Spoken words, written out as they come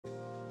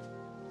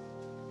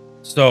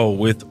So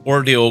with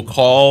Ordeal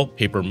Call,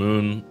 Paper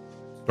Moon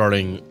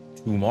starting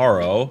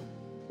tomorrow.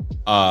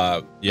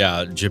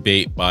 Yeah,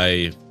 debate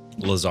by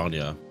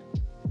Lasagna.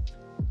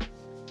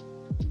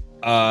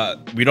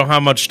 We don't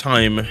have much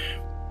time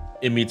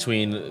in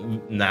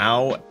between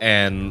now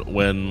and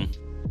when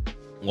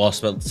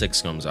Lost Belt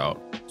 6 comes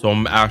out. So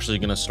I'm actually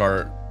gonna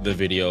start the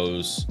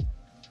videos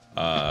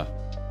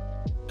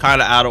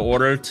kind of out of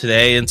order.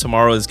 Today and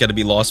tomorrow is gonna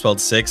be Lost Belt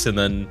 6, and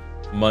then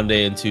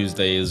Monday and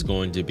Tuesday is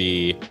going to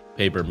be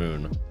Paper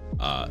Moon.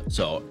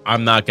 So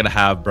I'm not gonna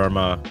have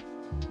Burma,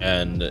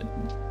 and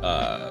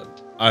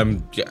I'm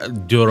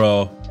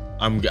Duro.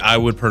 I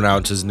would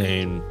pronounce his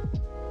name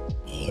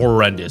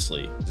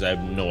horrendously because I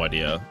have no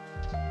idea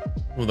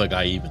who the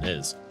guy even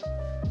is.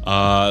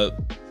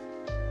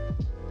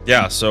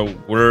 Yeah, so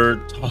we're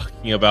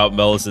talking about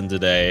Melusine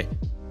today.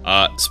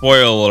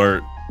 Spoiler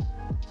alert,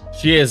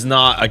 she is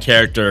not a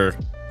character.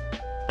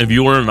 If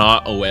you are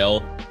not a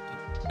whale,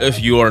 if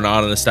you are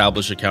not an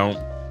established account,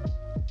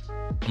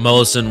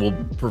 Melusine will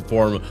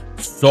perform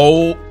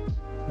so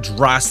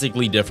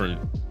drastically different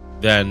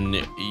than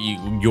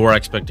your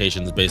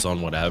expectations based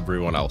on what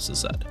everyone else has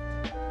said.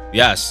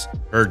 Yes,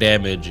 her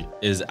damage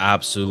is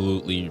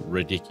absolutely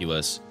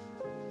ridiculous.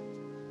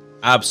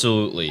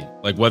 Absolutely.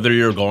 Like, whether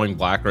you're going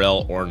Black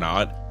Rail or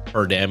not,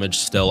 her damage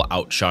still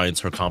outshines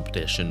her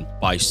competition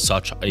by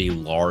such a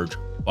large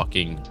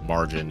fucking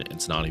margin.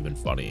 It's not even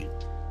funny.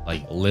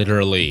 Like,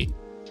 literally,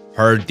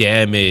 her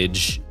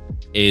damage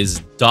is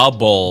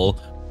double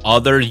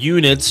other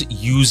units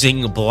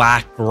using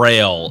Black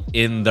Rail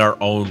in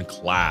their own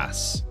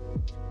class.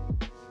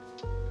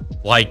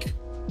 Like,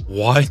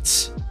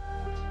 what?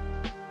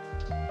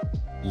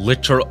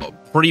 Literal,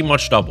 pretty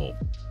much double.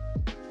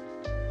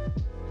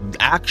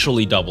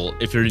 Actually double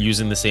if you're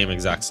using the same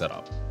exact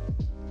setup.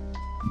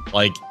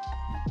 Like,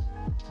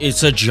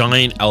 it's a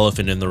giant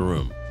elephant in the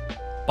room,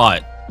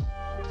 but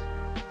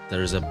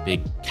there's a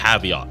big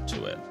caveat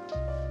to it.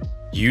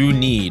 You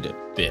need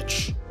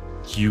Vitch,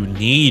 you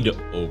need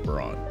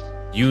Oberon,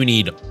 you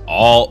need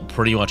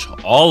pretty much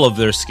all of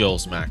their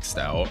skills maxed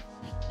out.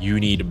 You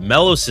need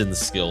Melusine's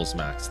skills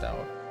maxed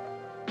out.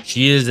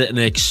 She is an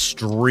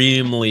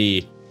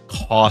extremely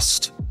I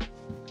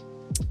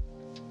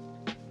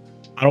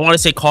don't want to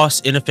say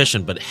cost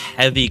inefficient, but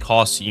heavy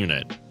cost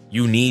unit.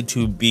 You need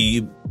to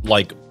be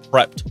like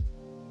prepped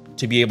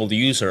to be able to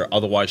use her,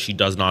 otherwise she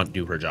does not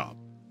do her job.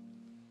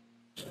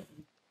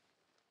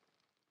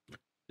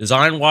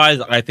 Design wise,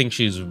 I think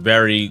she's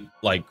very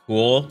like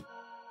cool.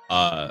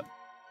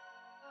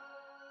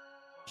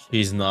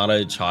 She's not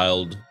a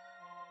child.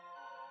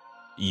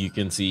 You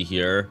can see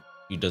here,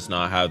 she does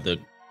not have the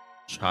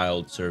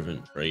child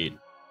servant trait.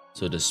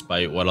 So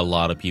despite what a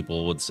lot of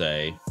people would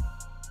say,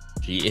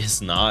 she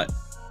is not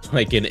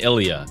like an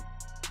Ilya.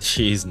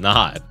 She's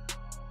not.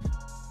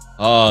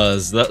 Oh,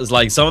 it's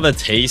like some of the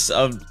tastes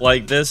of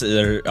like this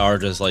are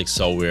just like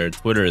so weird.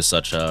 Twitter is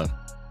such a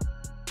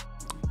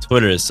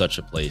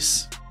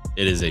place.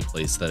 It is a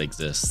place that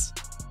exists.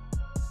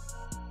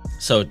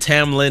 So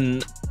Tam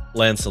Lin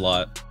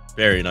Lancelot,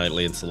 Faerie Knight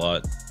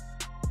Lancelot.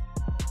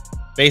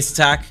 Base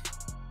attack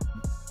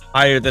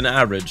higher than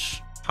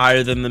average,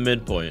 higher than the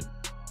midpoint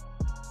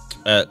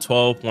at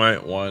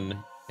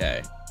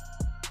 12.1k.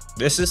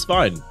 This is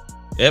fine.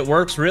 It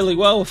works really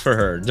well for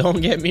her.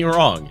 Don't get me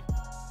wrong.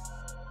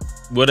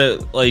 Would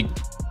it, like,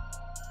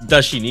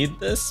 does she need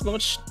this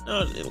much?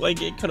 No,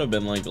 like, it could have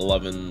been like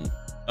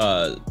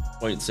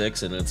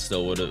 11.6 and it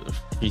still would have,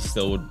 she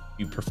still would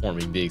be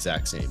performing the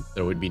exact same.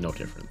 There would be no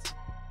difference.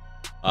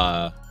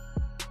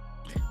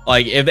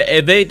 Like,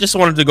 if they just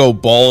wanted to go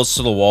balls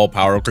to the wall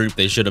power creep,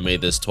 they should have made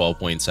this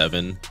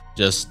 12.7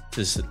 just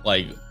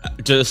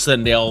to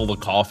nail the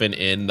coffin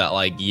in that,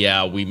 like,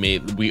 yeah, we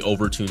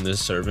overtuned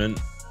this servant.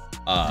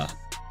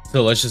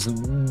 So let's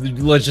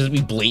just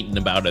be blatant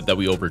about it that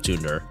we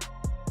overtuned her.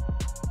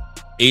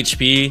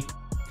 HP,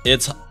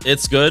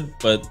 it's good,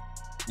 but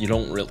you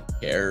don't really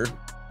care.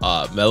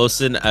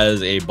 Melusine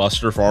as a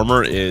buster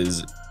farmer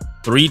is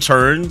 3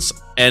 turns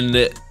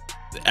and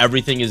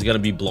everything is gonna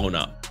be blown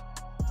up.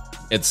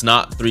 It's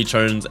not 3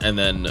 turns and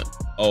then,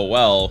 oh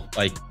well,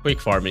 like quick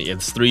farming.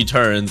 It's 3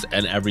 turns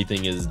and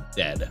everything is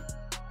dead.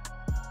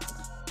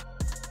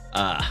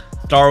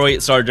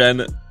 Starweight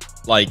Sergeant,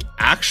 like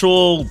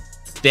actual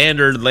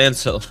standard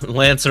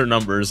Lancer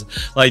numbers.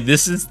 Like,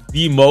 this is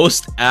the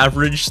most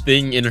average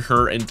thing in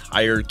her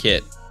entire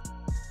kit.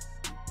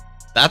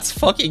 That's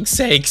fucking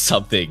saying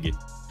something.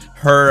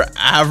 Her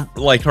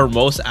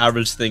most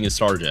average thing is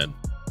Sergeant.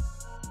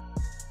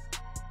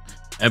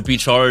 MP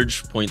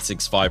charge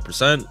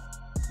 0.65%.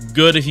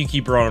 Good if you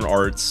keep her on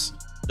arts.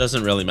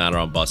 Doesn't really matter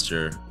on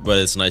buster, but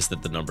it's nice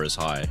that the number is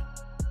high.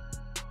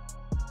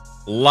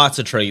 Lots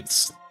of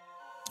traits.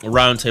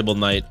 Round Table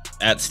Knight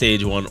at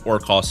stage 1 or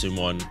costume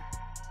 1.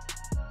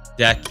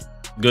 Deck,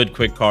 good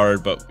quick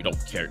card, but we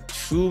don't care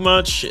too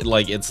much.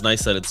 Like, it's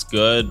nice that it's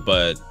good,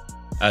 but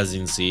as you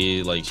can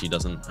see, like, she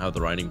doesn't have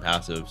the riding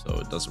passive, so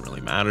it doesn't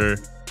really matter.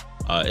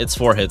 It's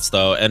 4 hits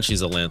though, and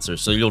she's a Lancer,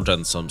 so you'll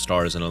gen some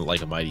stars in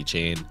a Mighty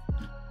Chain.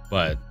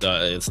 but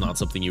it's not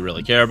something you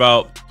really care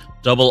about.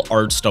 Double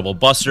arts, double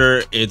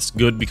buster. It's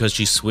good because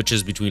she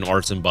switches between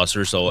arts and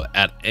buster, so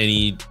at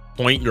any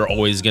point you're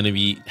always going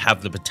to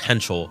have the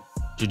potential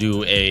to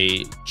do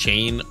a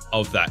chain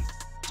of that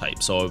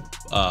type. So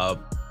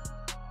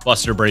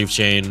buster brave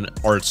chain,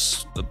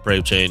 arts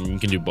brave chain, you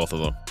can do both of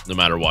them no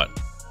matter what.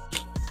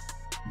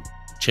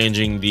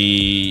 Changing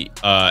the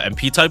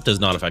MP type does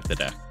not affect the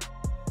deck.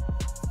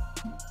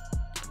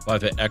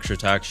 5-hit extra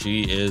attack.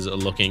 She is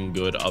looking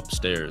good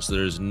upstairs.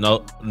 There's no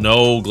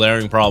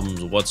glaring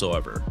problems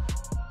whatsoever.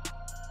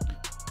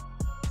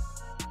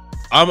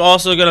 I'm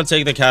also gonna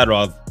take the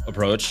Kadroth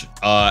approach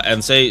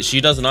and say she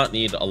does not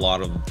need a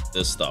lot of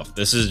this stuff.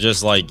 This is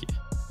just like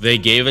they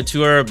gave it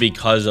to her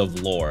because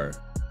of lore,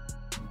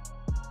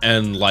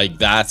 and like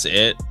that's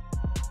it.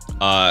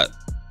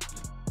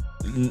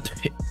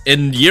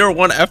 In year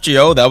 1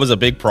 FGO, that was a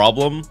big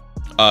problem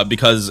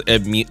because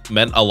it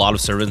meant a lot of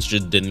servants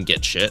just didn't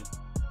get shit.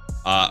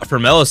 For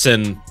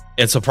Melusine,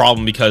 it's a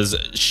problem because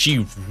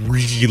she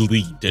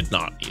really did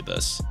not need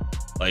this.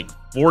 Like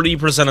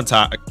 40%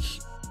 attack,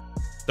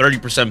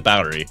 30%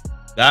 battery.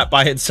 That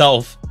by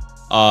itself,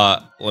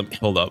 let me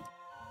hold up.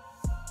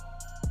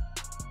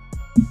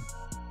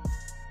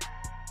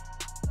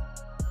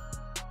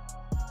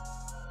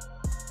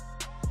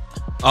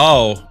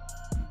 Oh.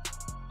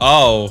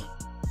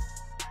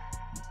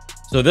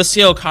 So this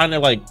skill kind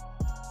of like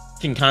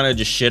can kind of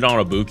just shit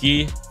on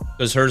Ibuki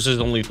because hers is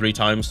only 3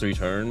 times 3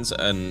 turns,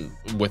 and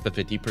with the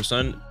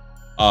 50%,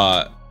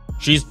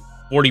 she's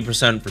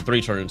 40% for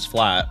 3 turns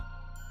flat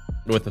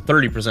with the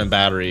 30%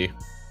 battery,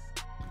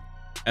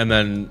 and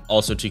then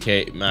also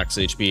 2k max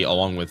HP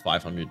along with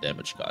 500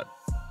 damage cut.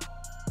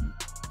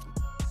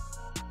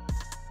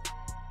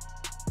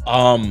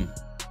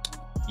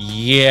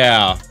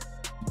 Yeah.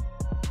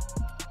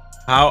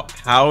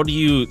 How do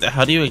you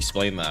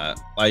explain that?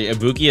 Like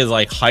Ibuki is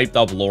like hyped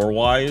up lore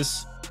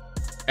wise,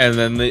 and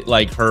then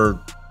like her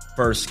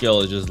first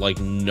skill is just like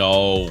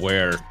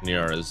nowhere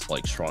near as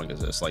like strong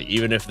as this. Like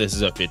even if this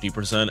is a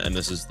 50% and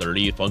this is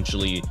 30,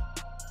 functionally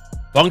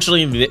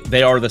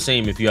they are the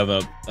same. If you have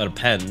a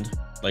append,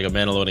 like a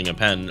mana loading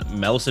append,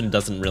 Melusine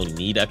doesn't really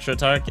need extra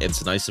attack.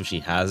 It's nice if she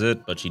has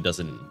it, but she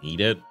doesn't need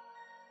it.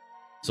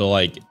 So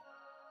like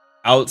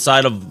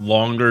outside of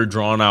longer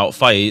drawn out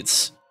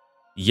fights,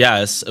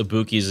 yes,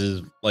 Ibuki's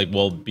is like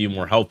will be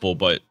more helpful,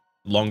 but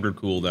longer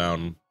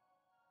cooldown.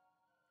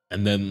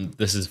 And then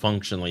this is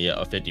functionally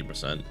a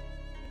 50%.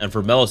 And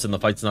for Melusine, the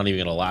fight's not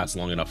even gonna last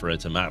long enough for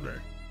it to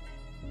matter.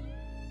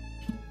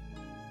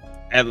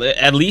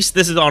 At least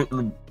this is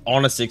on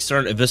a 6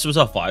 turn. If this was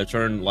a 5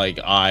 turn, like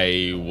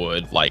I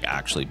would like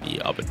actually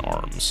be up in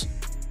arms.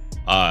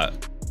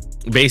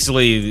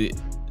 Basically,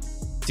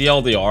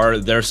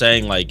 TLDR, they're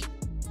saying like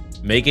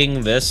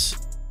making this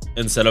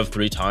instead of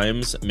 3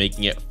 times,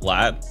 making it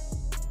flat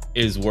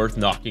is worth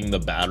knocking the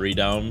battery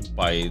down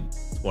by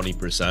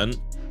 20%,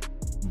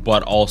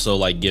 but also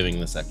like giving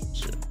this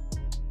extra.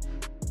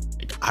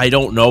 Like, I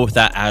don't know if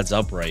that adds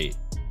up right.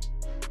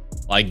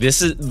 Like this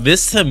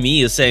to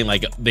me is saying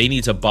like they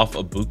need to buff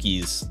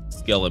Ibuki's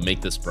skill and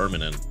make this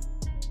permanent.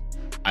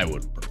 I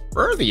would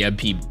prefer the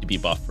MP to be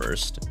buffed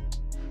first,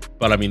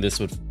 but I mean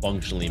this would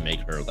functionally make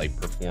her like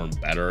perform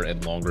better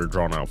in longer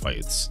drawn out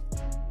fights.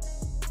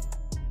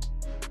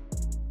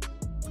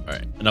 All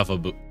right, enough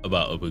about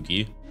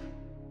Ibuki.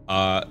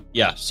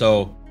 Yeah,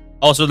 so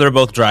also they're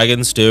both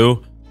dragons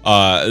too.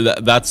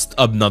 That's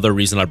another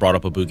reason I brought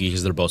up Ibuki,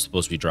 because they're both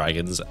supposed to be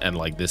dragons, and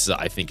like this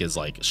I think is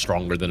like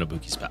stronger than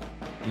Ibuki's passive.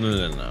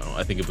 No,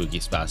 I think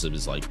Ibuki's passive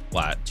is like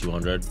flat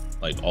 200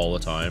 like all the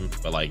time,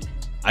 but like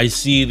I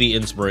see the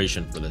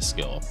inspiration for this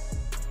skill.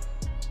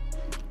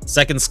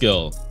 Second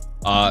skill,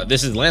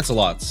 this is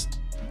Lancelot's.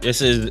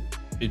 This is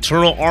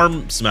Eternal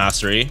Arms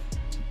Mastery.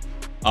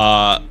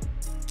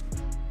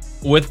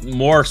 With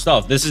more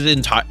stuff. This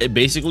is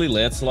basically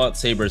Lancelot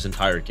Saber's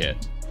entire kit.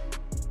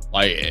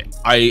 Like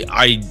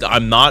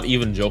I'm not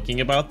even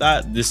joking about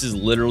that. This is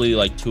literally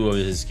like 2 of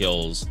his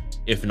skills,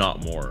 if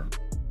not more.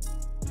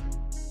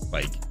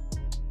 Like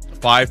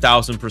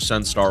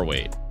 5,000% star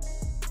weight.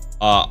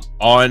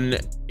 On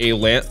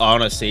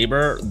a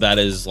saber that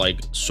is like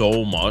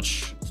so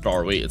much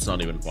star weight, it's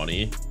not even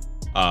funny.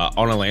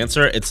 On a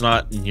lancer, it's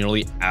not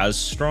nearly as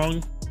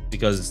strong,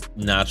 because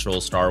natural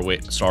star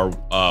weight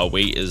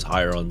is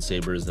higher on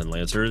sabers than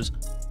lancers,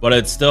 but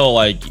it's still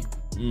like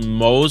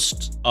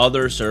most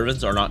other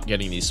servants are not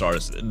getting these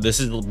stars. This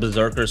is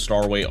Berserker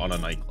star weight on a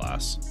knight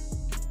class.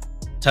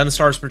 10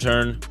 stars per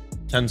turn,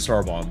 10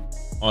 star bomb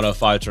on a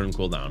 5-turn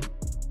cooldown.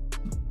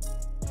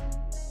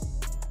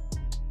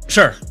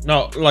 Sure,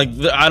 no, like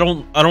I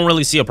don't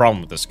really see a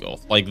problem with this skill.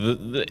 Like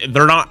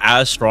they're not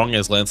as strong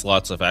as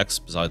Lancelot's effects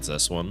besides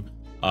this one.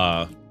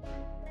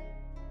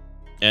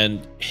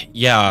 And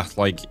yeah,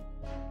 like,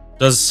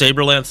 does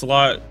Saber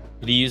Lancelot,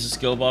 did he use a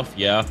skill buff?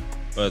 Yeah,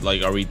 but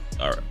like,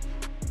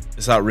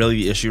 is that really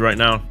the issue right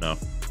now?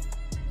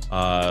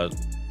 No.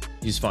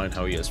 He's fine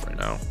how he is right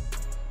now.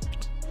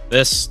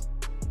 This,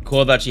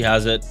 cool that she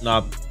has it,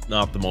 not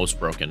the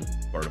most broken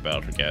part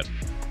about her kit.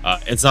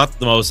 It's not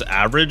the most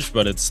average,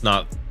 but it's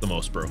not the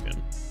most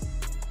broken.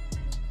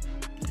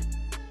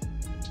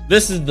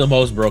 This is the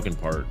most broken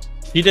part.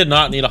 She did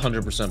not need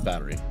 100%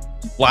 battery.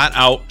 Flat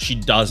out, she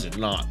does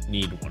not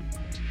need one.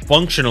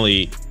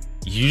 Functionally,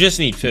 you just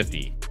need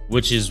 50,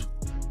 which is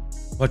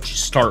what you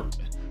start with.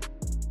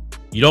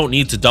 You don't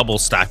need to double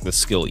stack the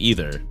skill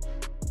either.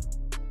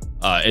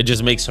 It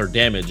just makes her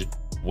damage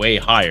way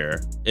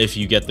higher if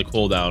you get the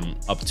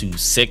cooldown up to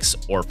 6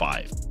 or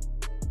 5.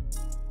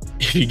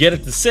 If you get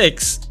it to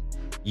 6,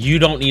 you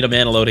don't need a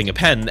mana loading a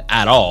pen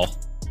at all.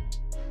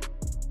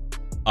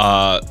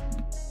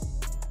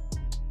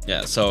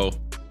 Yeah, so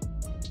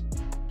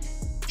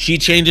she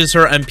changes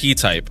her MP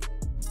type.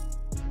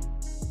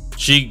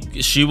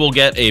 She will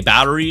get a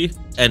battery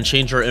and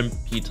change her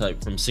MP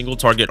type from single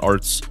target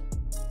arts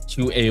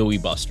to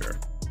AoE buster.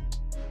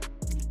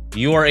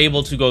 You are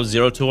able to go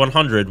 0 to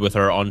 100 with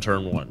her on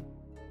turn 1,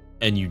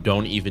 and you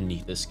don't even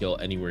need this skill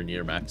anywhere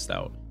near maxed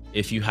out.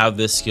 If you have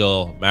this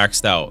skill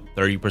maxed out,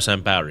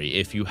 30% battery.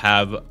 If you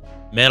have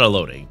mana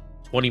loading,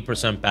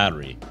 20%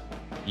 battery,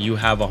 you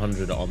have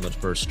 100 on the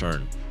first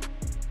turn.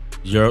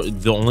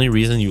 The only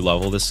reason you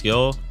level this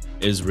skill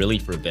is really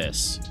for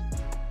this.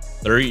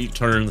 30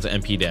 turns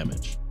MP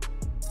damage,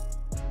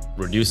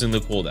 reducing the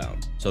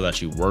cooldown so that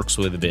she works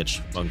with Vitch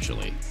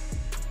functionally.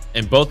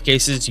 In both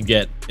cases, you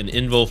get an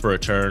invul for a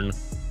turn.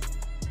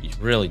 You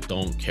really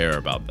don't care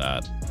about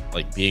that,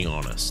 like, being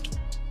honest.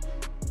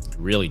 You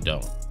really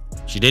don't.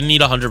 She didn't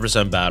need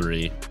 100%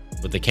 battery,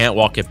 but they can't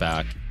walk it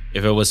back.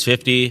 If it was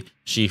 50,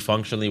 she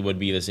functionally would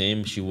be the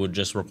same. She would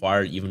just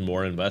require even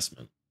more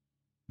investment.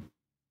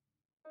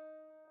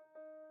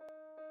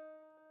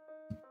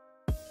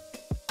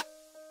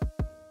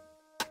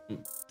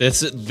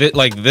 This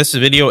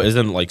video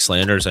isn't like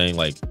slander saying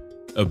like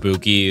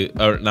Ibuki,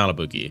 or not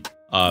Ibuki,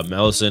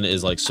 Melusine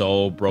is like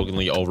so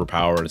brokenly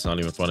overpowered, it's not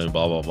even funny,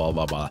 blah blah blah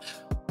blah blah.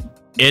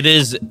 It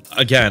is,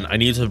 again, I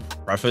need to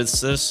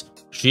preface this,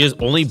 she is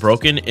only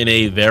broken in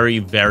a very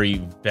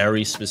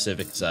very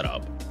specific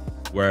setup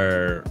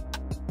where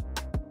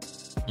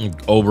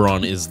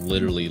Oberon is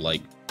literally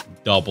like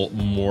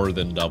more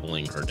than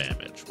doubling her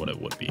damage, what it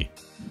would be.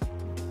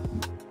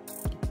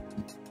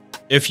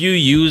 If you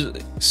use,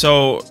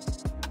 so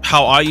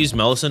how I use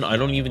Melusine, I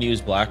don't even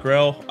use Black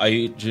Rail.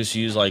 I just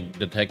use like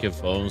Detective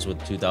Foams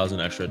with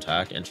 2000 extra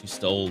attack, and she's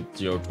still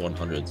 0 to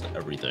 100s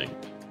everything.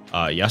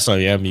 Yes, I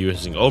am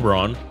using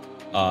Oberon,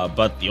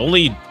 but the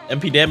only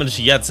MP damage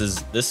she gets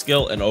is this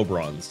skill and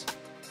Oberon's.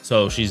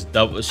 So she's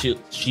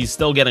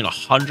still getting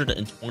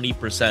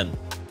 120%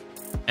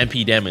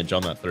 MP damage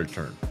on that third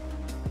turn.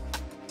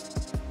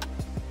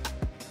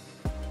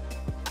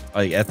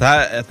 Like at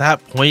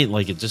that point,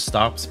 like it just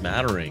stops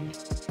mattering.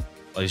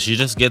 Like she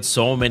just gets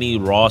so many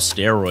raw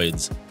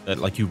steroids that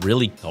like you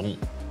really don't.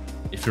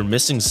 If you're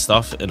missing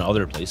stuff in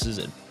other places,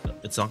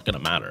 it's not gonna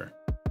matter.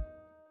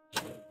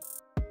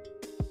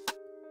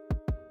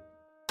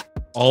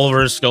 All of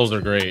her skills are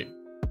great.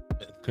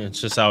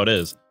 It's just how it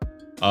is.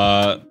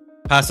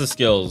 Passive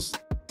skills: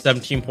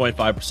 17.5%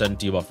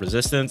 debuff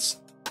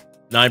resistance,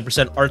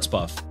 9% arts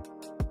buff.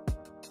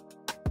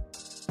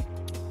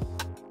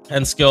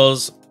 10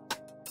 skills.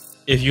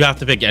 If you have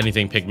to pick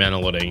anything, pick mana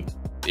loading.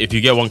 If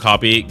you get one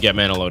copy, get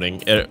mana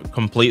loading. It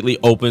completely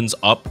opens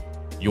up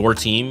your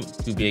team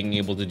to being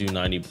able to do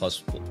 90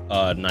 plus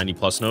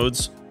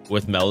nodes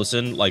with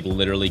Melusine, like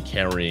literally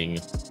carrying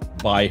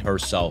by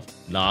herself,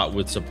 not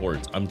with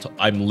supports.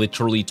 I'm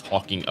literally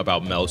talking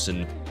about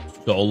Melusine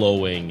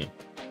soloing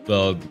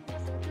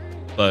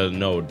the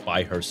node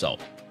by herself.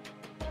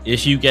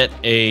 If you get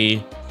a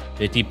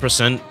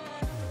 50%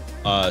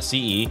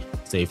 CE,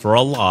 say for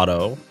a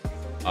lotto,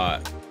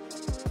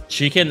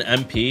 she can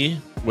MP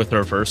with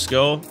her first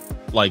skill,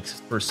 like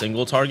for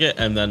single target,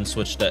 and then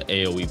switch to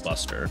AoE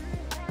buster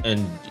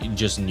and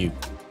just nuke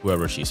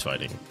whoever she's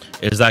fighting.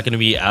 Is that going to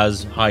be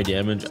as high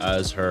damage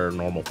as her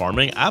normal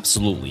farming?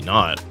 Absolutely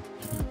not.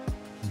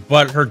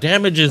 But her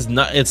damage is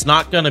not, it's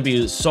not going to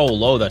be so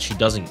low that she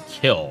doesn't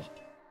kill.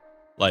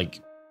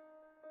 Like,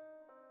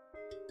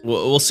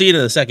 we'll see it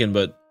in a second,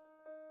 but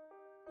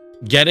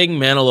getting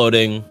mana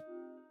loading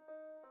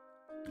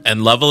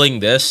and leveling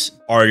this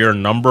are your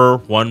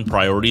 #1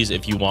 priorities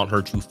if you want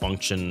her to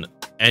function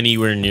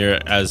anywhere near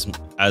as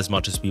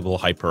much as people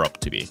hype her up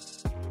to be.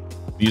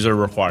 These are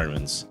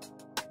requirements.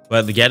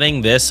 But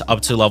getting this up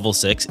to level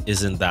 6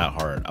 isn't that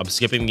hard. I'm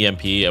skipping the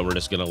MP and we're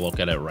just going to look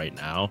at it right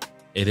now.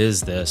 It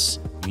is this.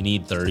 You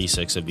need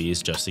 36 of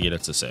these just to get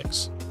it to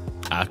 6.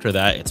 After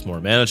that, it's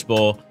more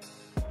manageable.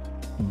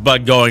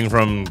 But going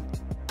from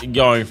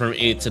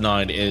 8 to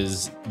 9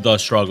 is the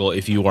struggle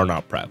if you are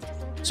not prepped.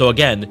 So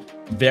again,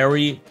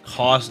 very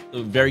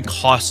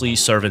costly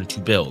servant to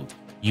build.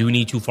 You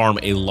need to farm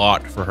a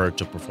lot for her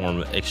to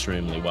perform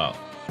extremely well.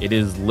 It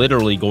is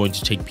literally going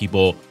to take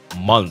people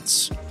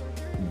months,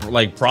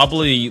 like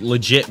probably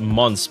legit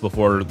months,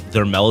 before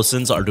their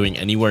Melusines are doing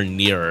anywhere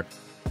near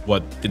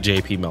what the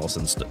JP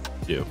Melusines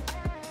do.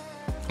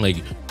 Like,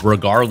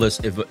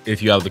 regardless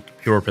if you have the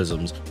pure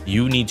prisms,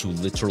 you need to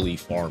literally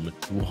farm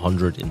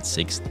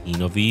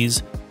 216 of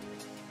these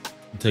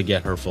to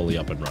get her fully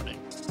up and running.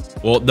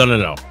 Well,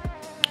 no.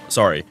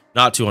 Sorry,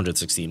 not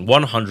 216,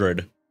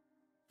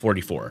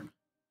 144.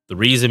 The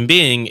reason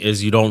being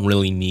is you don't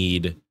really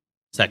need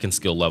second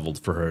skill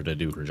leveled for her to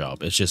do her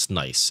job. It's just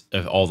nice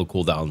if all the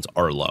cooldowns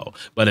are low.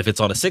 But if it's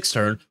on a 6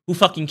 turn, who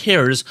fucking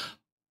cares?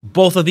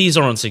 Both of these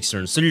are on 6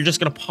 turns, so you're just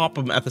going to pop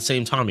them at the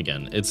same time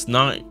again. It's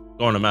not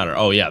going to matter.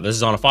 Oh yeah, this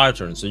is on a 5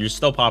 turn, so you're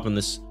still popping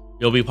this.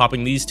 You'll be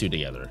popping these two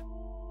together.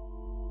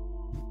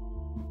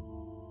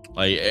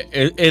 Like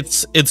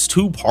it's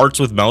 2 parts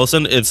with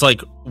Melusine. It's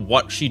like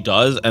what she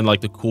does and like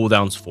the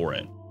cooldowns for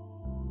it.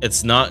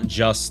 It's not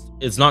just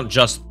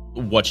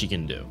what she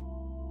can do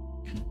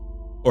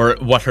or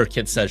what her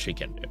kit says she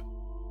can do.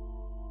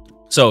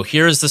 So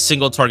here's the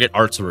single target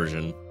arts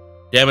version.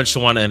 Damage to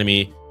one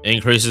enemy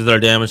increases their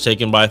damage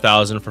taken by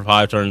 1,000 for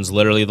 5 turns.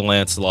 Literally the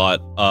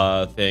Lancelot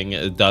thing.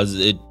 It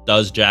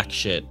does jack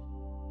shit.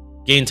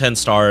 Gain 10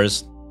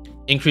 stars.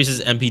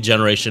 Increases MP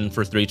generation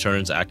for 3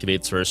 turns.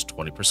 Activates first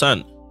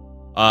 20%.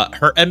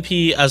 Her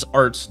MP as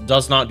arts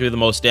does not do the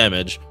most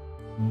damage,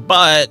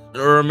 but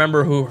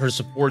remember who her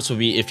supports would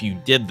be if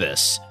you did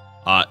this.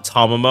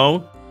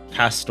 Tamamo,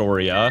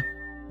 Castoria.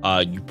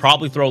 You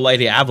probably throw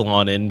Lady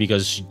Avalon in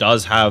because she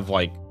does have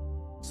like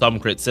some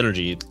crit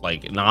synergy,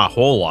 like not a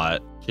whole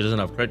lot. She doesn't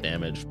have crit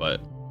damage,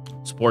 but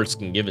supports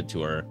can give it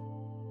to her.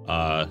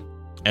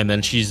 And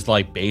then she's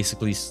like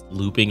basically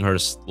looping her,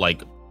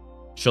 like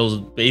she'll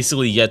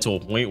basically get to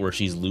a point where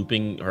she's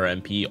looping her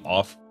MP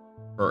off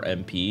her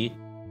MP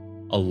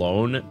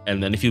alone,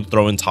 and then if you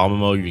throw in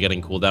Tamamo, you're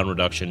getting cooldown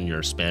reduction,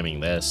 you're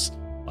spamming this.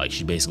 Like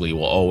she basically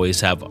will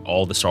always have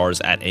all the stars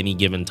at any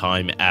given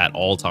time at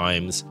all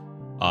times.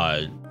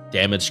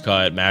 Damage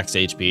cut, max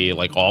HP,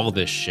 like all of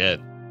this shit.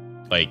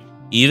 Like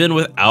even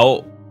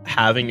without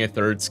having a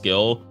 3rd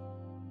skill,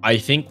 I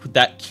think with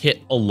that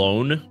kit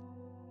alone,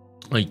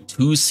 like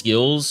 2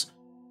 skills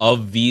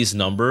of these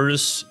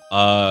numbers,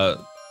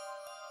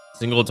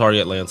 single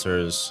target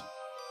lancers,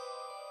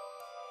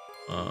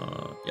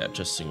 yeah,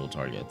 just single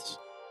targets.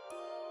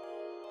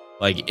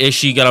 Like, is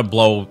she gonna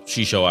blow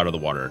Shisho out of the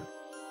water?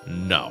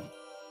 No.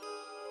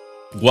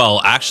 Well,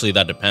 actually,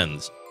 that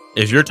depends.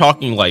 If you're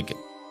talking like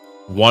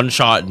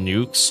one-shot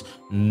nukes,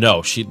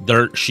 no,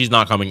 she's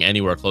not coming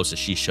anywhere close to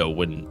Shisho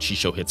when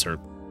Shisho hits her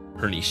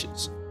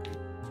niches.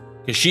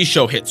 Because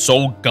Shisho hits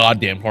so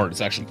goddamn hard,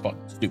 it's actually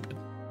fucking stupid.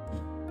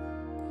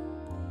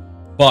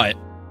 But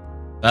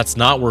that's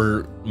not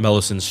where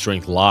Melusine's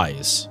strength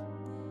lies.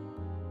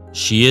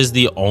 She is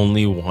the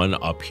only one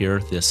up here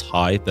this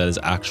high that is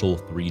actual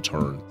 3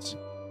 turns.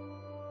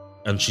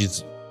 And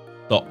she's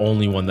the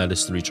only one that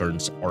is 3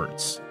 turns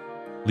arts.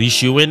 Li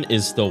Shuin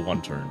is still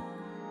 1 turn.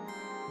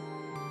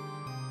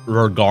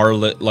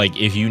 Regardless, like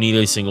if you need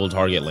a single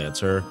target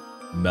lancer,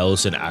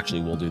 Melusine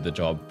actually will do the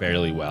job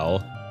fairly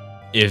well.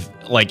 If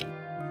like,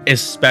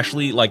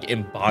 especially like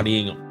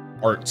embodying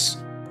arts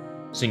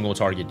single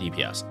target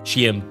DPS.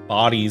 She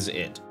embodies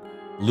it.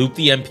 Loop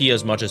the MP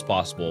as much as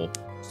possible.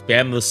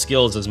 Spam the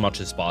skills as much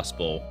as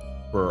possible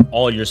for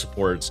all your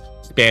supports.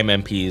 Spam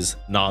MPs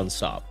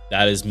non-stop.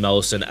 That is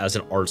Melusine as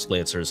an Arts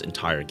Lancer's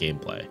entire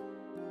gameplay.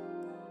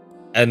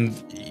 And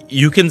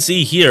you can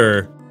see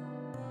here,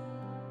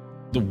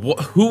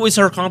 who is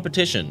her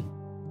competition?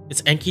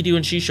 It's Enkidu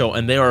and Shisho,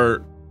 and they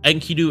are...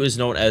 Enkidu is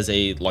known as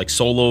a like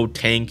solo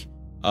tank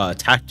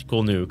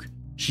tactical nuke.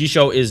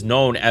 Shisho is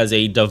known as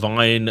a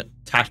divine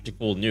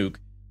tactical nuke.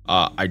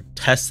 I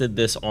tested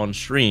this on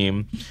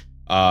stream.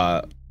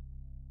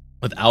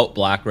 Without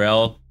Black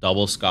Rail,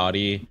 double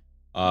Scotty,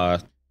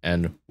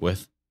 and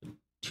with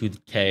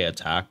 2k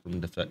attack from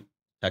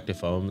defective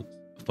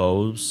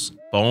foams.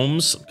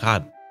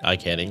 God, I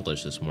can't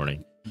English this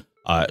morning.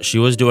 She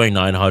was doing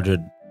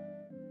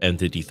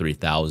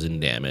 953,000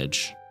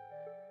 damage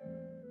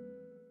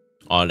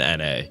on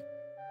NA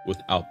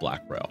without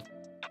Black Rail,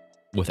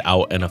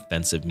 without an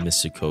offensive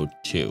Mystic Code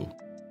 2.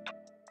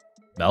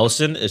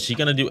 Melusine, is she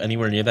gonna do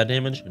anywhere near that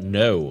damage?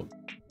 No.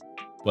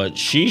 But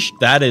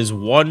that is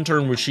 1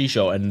 turn with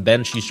Shisho, and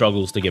then she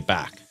struggles to get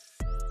back.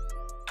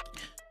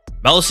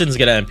 Melusine's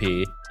gonna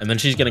MP, and then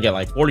she's gonna get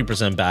like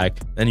 40% back.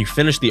 Then you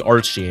finish the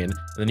arts chain, and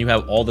then you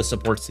have all the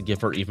supports to give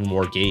her even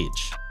more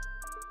gauge.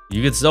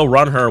 You could still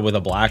run her with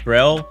a Black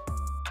Rail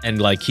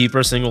and like keep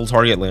her single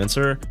target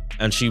lancer,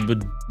 and she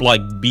would like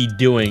be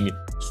doing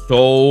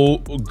so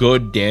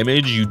good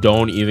damage you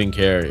don't even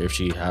care if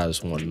she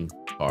has 1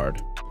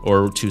 card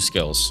or 2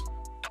 skills.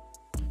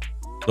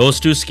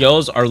 Those 2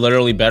 skills are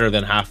literally better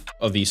than half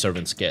of these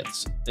servants'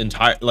 kits.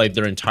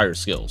 Their entire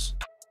skills.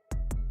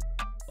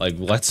 Like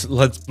let's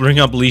bring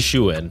up Li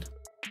Shuin.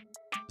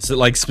 So,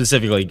 like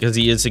specifically because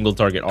he is single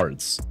target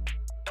arts.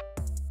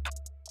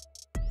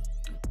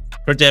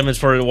 Crit damage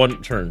for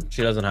 1 turn.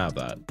 She doesn't have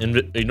that.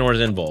 Ignores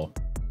invul.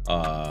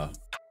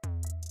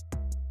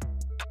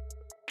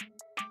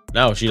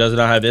 No, she does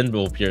not have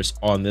invul pierce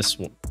on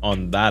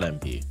that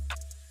MP.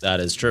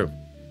 That is true.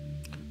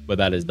 But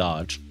that is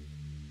dodge.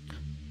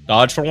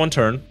 Dodge for 1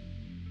 turn.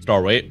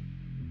 Star weight.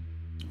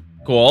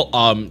 Cool.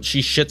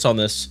 She shits on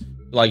this.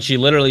 Like, she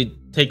literally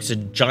takes a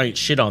giant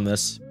shit on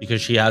this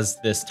because she has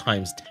this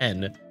times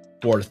 10.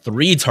 for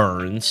 3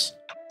 turns.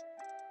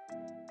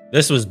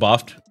 This was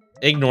buffed.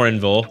 Ignore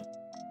Invul.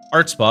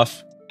 Arts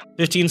buff.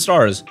 15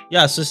 stars.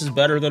 Yes, this is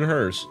better than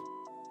hers.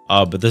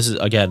 But this is,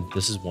 again,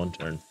 this is 1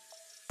 turn.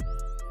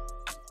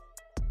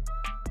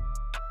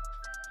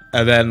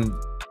 And then,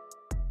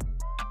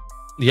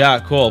 yeah,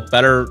 cool.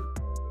 Better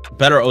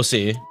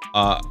OC.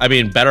 I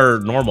mean, better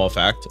normal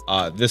effect.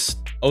 This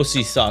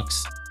OC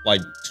sucks.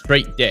 Like,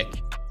 straight dick.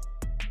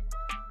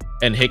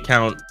 And hit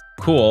count,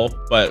 cool,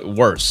 but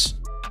worse.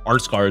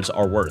 Arts cards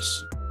are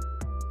worse.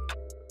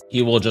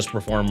 He will just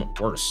perform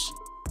worse.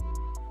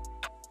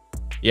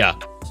 Yeah,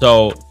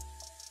 so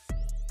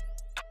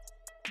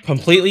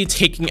completely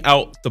taking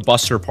out the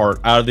Buster part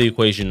out of the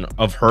equation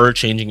of her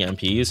changing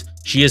MPs,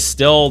 she is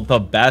still the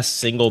best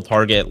single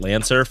target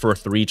Lancer for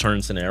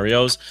 3-turn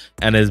scenarios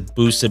and is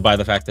boosted by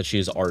the fact that she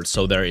is art,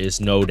 so there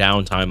is no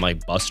downtime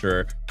like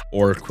Buster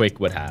or Quick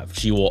would have.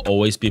 She will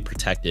always be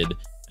protected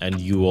and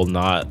you will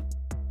not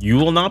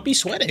be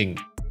sweating.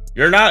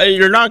 You're not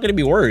going to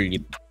be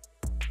worried.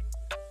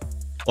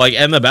 Like,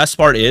 and the best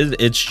part is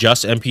it's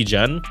just MP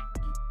gen.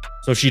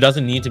 So she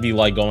doesn't need to be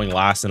like going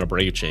last in a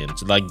Brave Chain.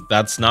 So like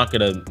that's not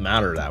gonna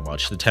matter that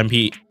much. The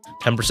 10%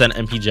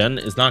 MP gen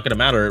is not gonna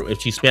matter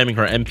if she's spamming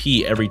her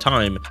MP every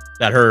time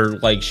that her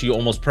like she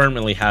almost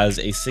permanently has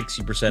a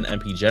 60%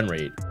 MP gen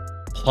rate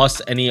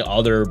plus any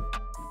other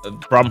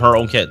from her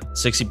own kit,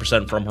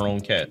 60% from her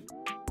own kit.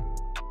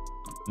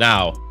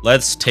 Now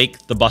let's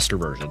take the Buster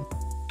version.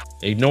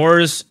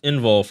 Ignores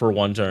Invul for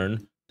 1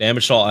 turn,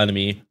 damage to all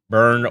enemy,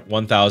 burn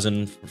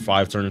 1000 for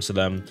 5 turns to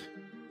them.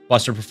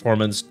 Buster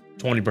performance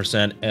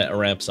 20%, and it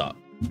ramps up.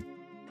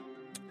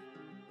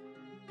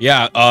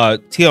 Yeah,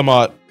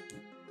 Tiamat,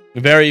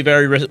 very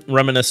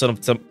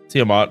reminiscent of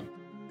Tiamat,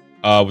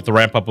 with the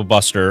ramp up of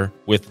Buster,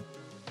 with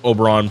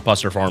Oberon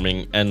Buster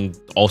farming, and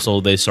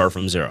also they start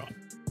from 0.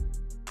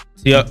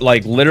 So,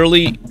 like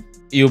literally,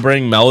 you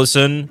bring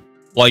Melusine,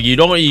 like you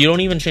don't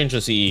even change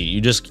the CE, you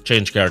just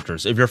change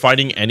characters. If you're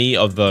fighting any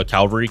of the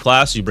cavalry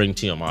class, you bring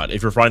Tiamat.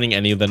 If you're fighting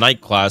any of the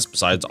knight class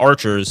besides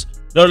archers,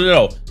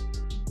 no.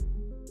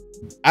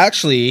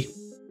 Actually,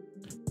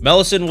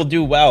 Melusine will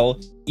do well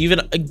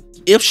even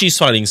if she's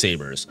fighting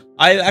sabers.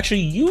 I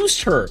actually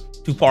used her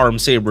to farm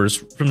sabers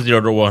from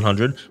 0 to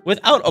 100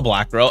 without a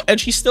black rail, and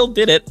she still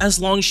did it as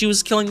long as she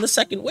was killing the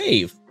second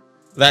wave.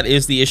 That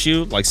is the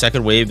issue. Like,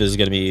 second wave is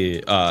going to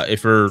be,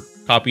 if her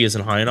copy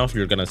isn't high enough,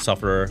 you're going to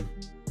suffer,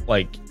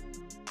 like,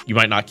 you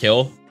might not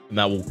kill, and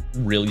that will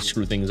really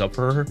screw things up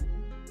for her.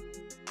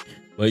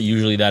 But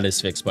usually that is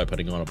fixed by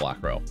putting on a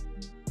black rail.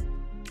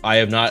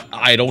 I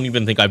don't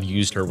even think I've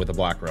used her with a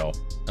black rail,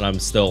 and I'm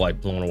still like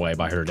blown away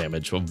by her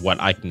damage of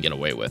what I can get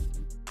away with.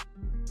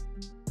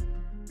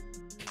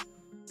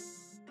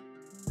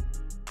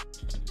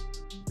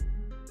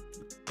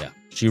 Yeah,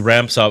 she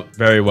ramps up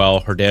very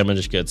well. Her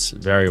damage gets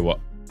very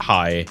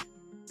high.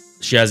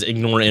 She has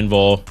ignore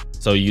invul,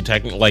 so you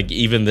technically, like,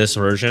 even this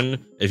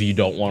version, if you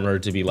don't want her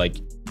to be like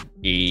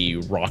a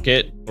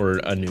rocket or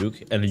a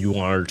nuke and you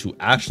want her to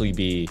actually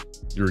be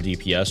your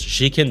DPS,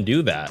 she can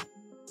do that.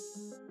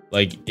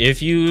 Like,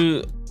 if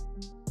you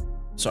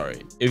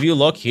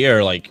look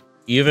here, like,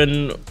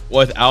 even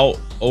without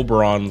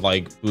Oberon,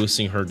 like,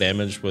 boosting her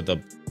damage with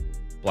a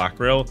black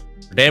rail,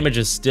 her damage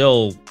is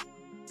still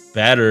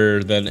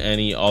better than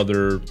any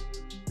other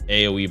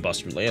AoE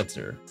Buster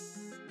Lancer.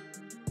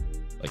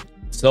 Like,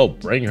 still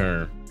bring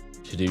her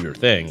to do your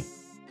thing.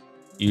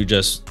 You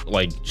just,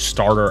 like,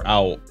 start her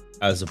out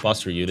as a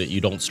Buster unit.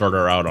 You don't start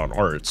her out on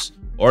arts.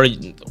 Or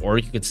you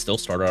could still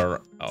start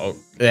her out...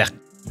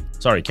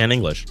 Sorry, can't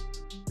English.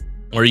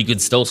 Or you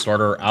could still start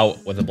her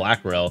out with a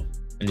black rail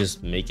and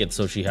just make it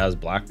so she has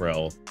black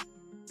rail.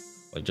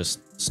 Like,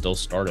 just still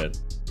start it.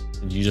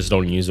 You just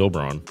don't use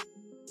Oberon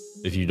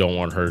if you don't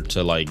want her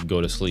to, like, go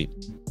to sleep.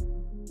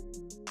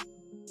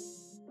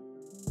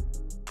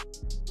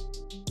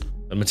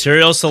 The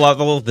materials to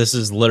level, this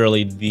is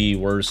literally the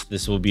worst.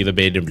 This will be the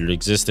bane of your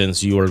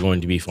existence. You are going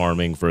to be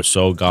farming for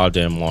so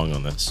goddamn long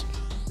on this.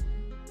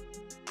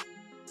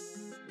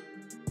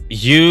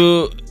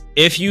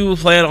 If you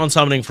plan on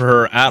summoning for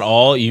her at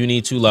all, you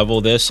need to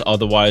level this.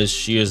 Otherwise,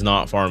 she is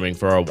not farming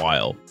for a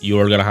while. You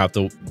are going to have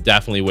to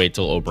definitely wait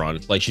till Oberon.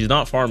 Like, she's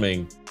not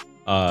farming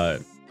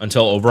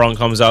until Oberon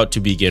comes out to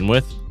begin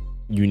with.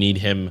 You need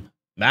him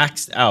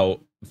maxed out,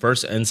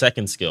 first and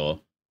second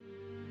skill.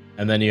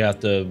 And then you have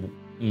to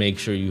make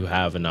sure you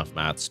have enough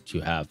mats to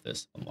have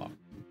this unlocked.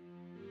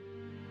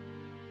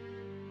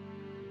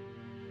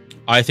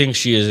 I think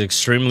she is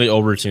extremely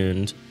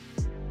overtuned.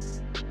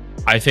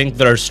 I think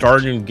they're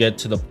starting to get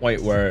to the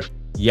point where,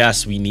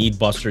 yes, we need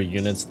Buster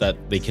units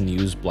that they can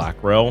use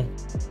Black Rail.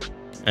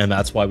 And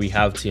that's why we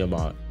have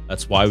Tiamat.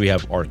 That's why we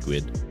have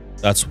Arcwid.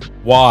 That's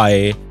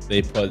why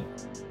they put...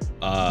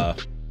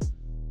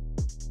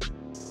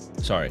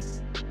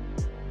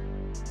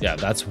 Yeah,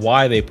 that's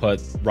why they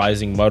put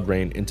Rising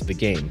Mudrain into the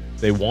game.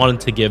 They wanted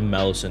to give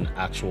Melusine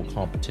actual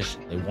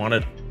competition. They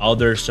wanted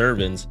other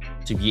servants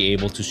to be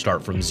able to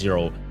start from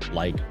zero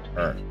like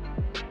her.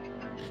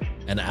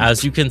 And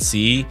as you can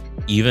see,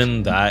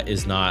 even that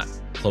is not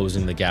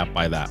closing the gap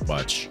by that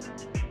much.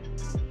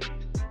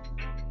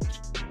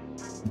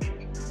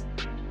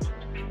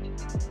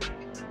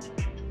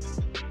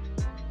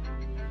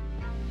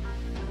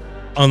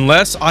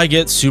 Unless I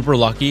get super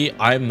lucky,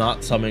 I'm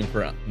not summoning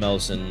for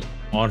Melusine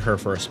on her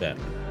first ban.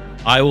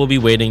 I will be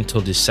waiting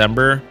till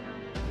December,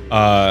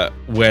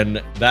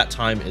 when that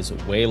time is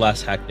way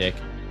less hectic.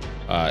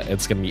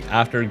 It's gonna be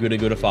after Guda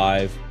Guda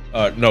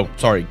 5. No,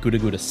 sorry, Guda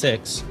Guda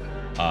 6.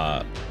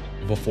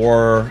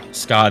 Before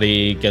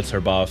Scotty gets her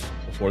buff,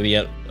 before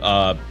the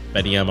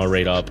Beniyama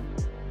raid up,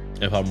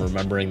 if I'm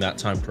remembering that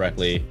time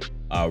correctly.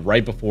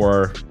 Right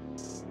before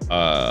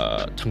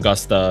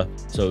Tungusta,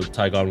 so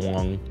Taigon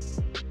Wong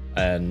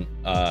and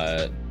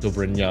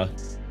Dobrynya,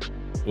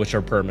 which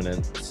are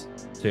permanent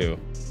too.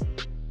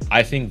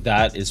 I think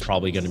that is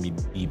probably going to be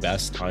the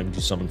best time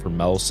to summon for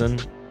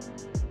Melusine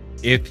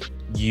if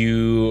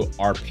you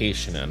are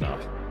patient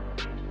enough.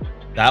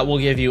 That will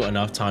give you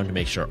enough time to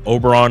make sure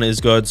Oberon is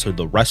good, so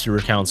the rest of your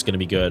account's going to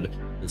be good.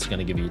 It's going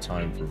to give you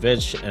time for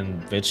Vitch,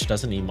 and Vitch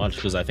doesn't need much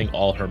because I think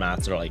all her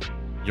mats are like,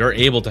 you're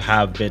able to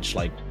have Vitch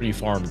like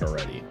pre-farmed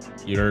already.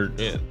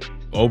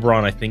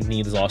 Oberon, I think,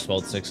 needs Lost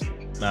World 6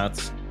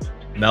 mats.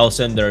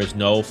 Melusine, there is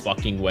no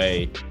fucking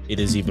way it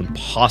is even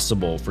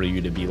possible for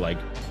you to be like,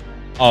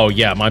 oh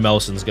yeah, my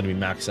Melusine's going to be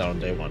maxed out on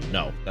day 1.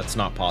 No, that's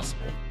not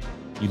possible.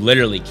 You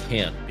literally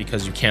can't,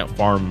 because you can't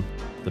farm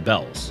the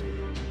bells.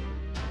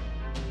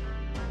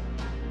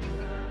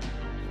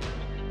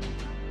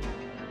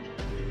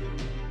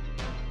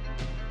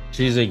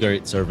 She's a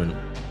great servant.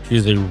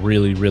 She's a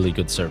really, really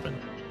good servant.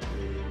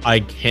 I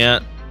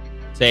can't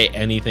say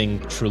anything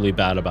truly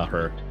bad about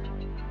her.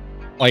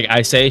 Like,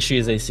 I say she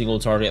is a single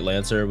target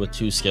Lancer with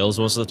 2 skills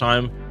most of the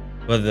time,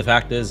 but the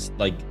fact is,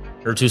 like,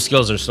 her 2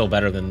 skills are still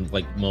better than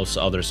like most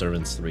other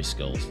servants' 3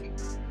 skills.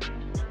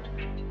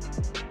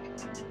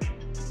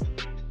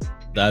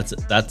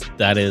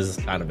 That is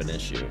kind of an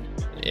issue.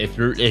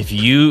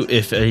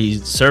 If a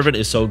servant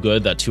is so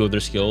good that 2 of their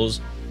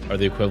skills are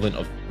the equivalent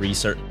of 3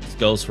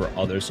 skills for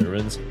other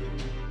servants,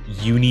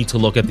 you need to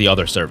look at the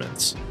other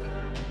servants,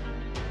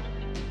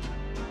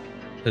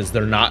 because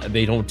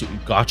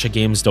gacha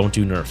games don't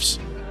do nerfs.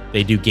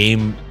 They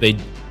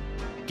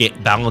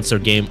balance their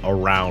game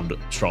around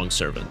strong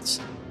servants,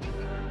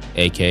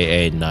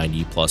 aka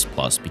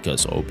 90++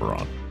 because Oberon.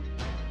 All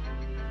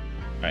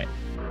right,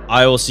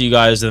 I will see you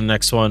guys in the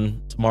next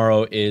one.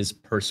 Tomorrow is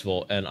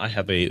Percival, and I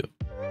have a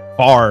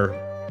far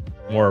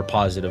more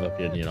positive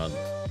opinion on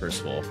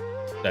Percival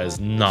that is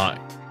not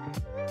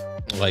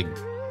like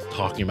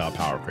talking about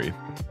power creep.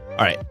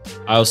 All right,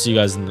 I'll see you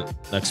guys in the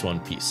next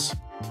one. Peace.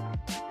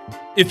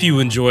 If you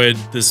enjoyed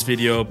this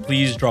video,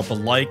 please drop a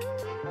like,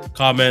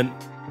 comment,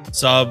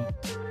 sub,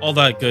 all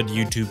that good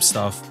YouTube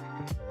stuff.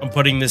 I'm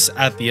putting this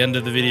at the end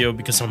of the video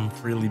because I'm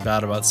really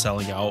bad about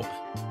selling out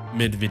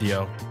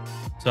mid-video.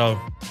 So,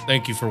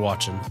 thank you for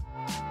watching.